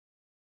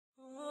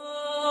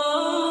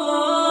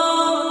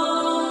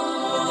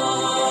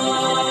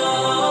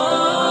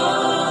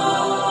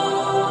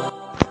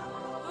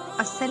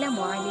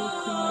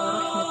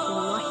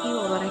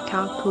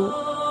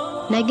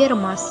ነገር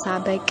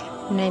ማሳበቅ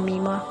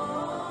ነሚማ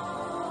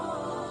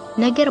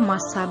ነገር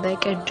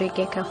ማሳበቅ እጅግ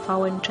የከፋ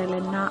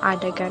ወንጀልና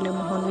አደጋ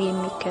ለመሆኑ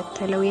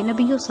የሚከተለው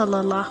የነብዩ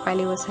ሰለላሁ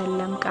ዐለይሂ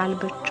ወሰለም ቃል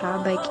ብቻ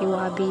በቂ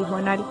ዋቢ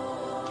ይሆናል።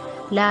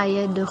 ላ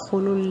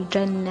የድኹሉል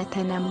ጀነተ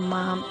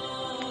ነማም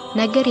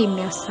ነገር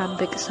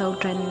የሚያሳብቅ ሰው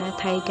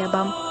ጀነት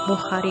አይገባም።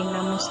 ቡኻሪና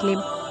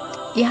ሙስሊም።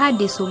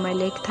 የሐዲሱ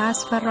መልእክት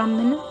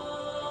አስፈራምን?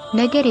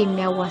 ነገር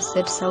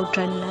የሚያዋስድ ሰው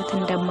ጀነት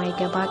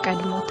እንደማይገባ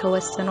ቀድሞ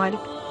ተወስኗል።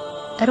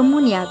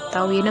 እርሙን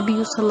ያጣው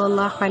የነብዩ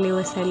ሰለላሁ ዐለይሂ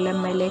ወሰለም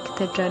መልእክት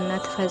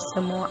ጀነት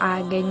ፈጽሞ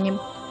አያገኝም።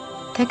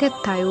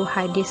 ተከታዩ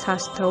ሐዲስ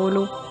አስተውሉ።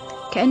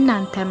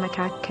 ከእናንተ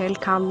መካከል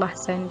ከአላህ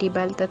ዘንድ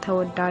ይበልጥ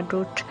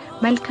ተወዳጆች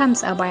መልካም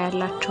ጸባይ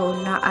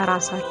ያላቸውና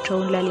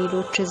ራሳቸውን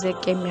ለሌሎች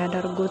ዝቅ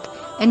የሚያደርጉት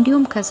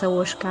እንዲሁም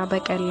ከሰዎች ጋር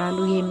በቀላሉ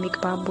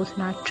የሚግባቡት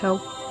ናቸው።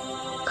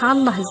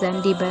 ከአላህ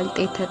ዘንድ ይበልጥ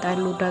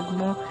የተጠሉ ደግሞ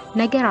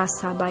ነገር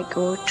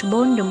አሳባቂዎች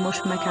በወንድሞች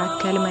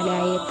መካከል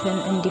መለያየትን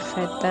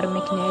እንዲፈጠር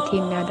ምክንያት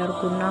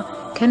የሚያደርጉና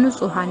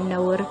ከንጹሃን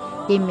ነውር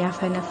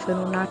የሚያፈነፍኑ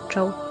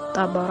ናቸው።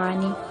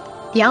 ጠበራኒ።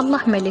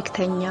 የአላህ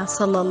መልእክተኛ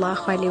ሰለላሁ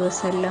ዐለይሂ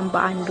ወሰለም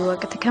በአንድ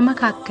ወቅት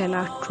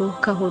ከመካከላችሁ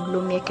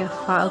ከሁሉም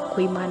የከፋ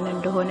እኩይ ማን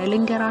እንደሆነ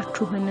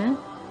ልንገራችሁን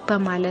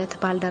በማለት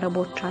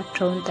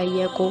ባልደረቦቻቸውን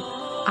ጠየቁ።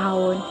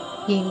 አዎን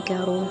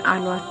ይንገሩን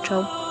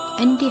አሏቸው።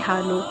 እንዲህ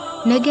አሉ።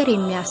 ነገር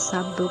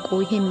የሚያሳብቁ፣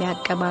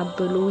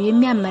 የሚያቀባብሉ፣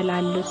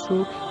 የሚያመላልሱ፣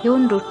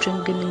 የወንዶችን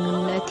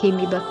ግንኙነት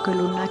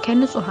የሚበክሉና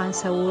ከንጹሃን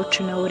ሰዎች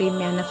ነውር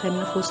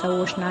የሚያነፈንፉ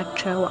ሰዎች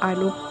ናቸው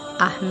አሉ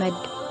አህመድ።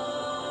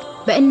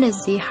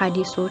 በእነዚህ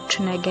ሐዲሶች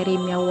ነገር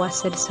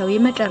የሚያዋስድ ሰው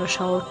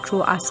የመጨረሻዎቹ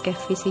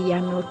አስከፊ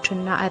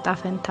ስያሜዎችና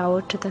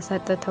አጣፈንታዎች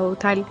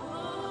ተሰጥተውታል።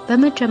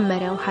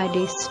 በመጀመሪያው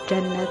ሐዲስ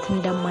ጀነት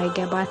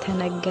እንደማይገባ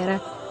ተነገረ።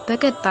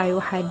 በቀጣዩ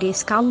ሐዲስ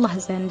ከአላህ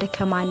ዘንድ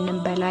ከማንም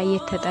በላይ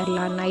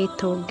የተጠላና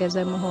የተወገዘ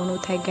መሆኑ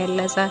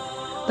ተገለጸ።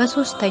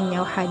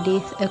 በሶስተኛው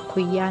ሐዲስ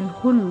እኩያን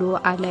ሁሉ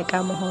አለቃ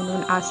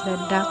መሆኑን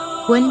አስረዳ።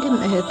 ወንድም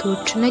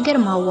እህቶች ነገር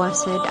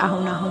ማዋሰድ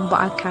አሁን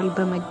በአካል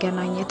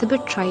በመገናኘት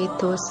ብቻ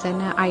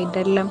የተወሰነ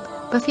አይደለም።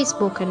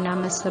 በፌስቡክ እና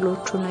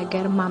መሰሎቹ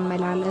ነገር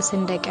ማመላለስ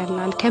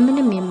እንደቀላል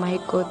ከምንም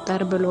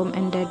የማይቆጠር ብሎም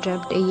እንደ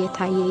ጀብድ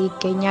እየታየ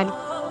ይገኛል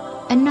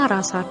እና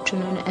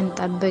ራሳችንን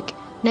እንጠብቅ።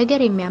 ነገር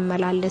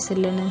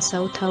የሚያመላለስልንን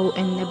ሰው ተው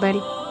እንበል።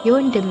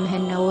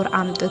 የወንድምህን ነውር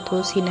አምጥቶ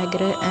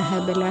ሲነግርህ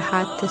ብለህ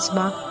አትስማ።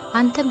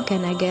 አንተም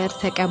ከነገር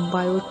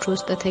ተቀባዮች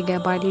ውስጥ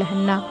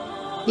ትገባለህና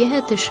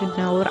የእህትሽን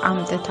ነውር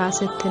አምጥታ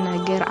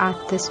ስትነግር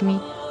አትስሚ።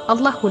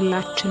 አላህ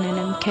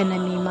ሁላችንንም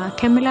ከነሚማ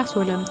ከምላስ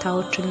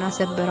ወለምታዎችና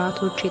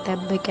ስብራቶች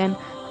ይጠብቀን።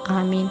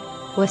 አሚን።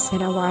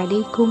 ወሰላሙ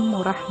አለይኩም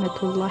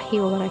ወራህመቱላሂ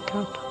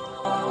ወበረካቱ።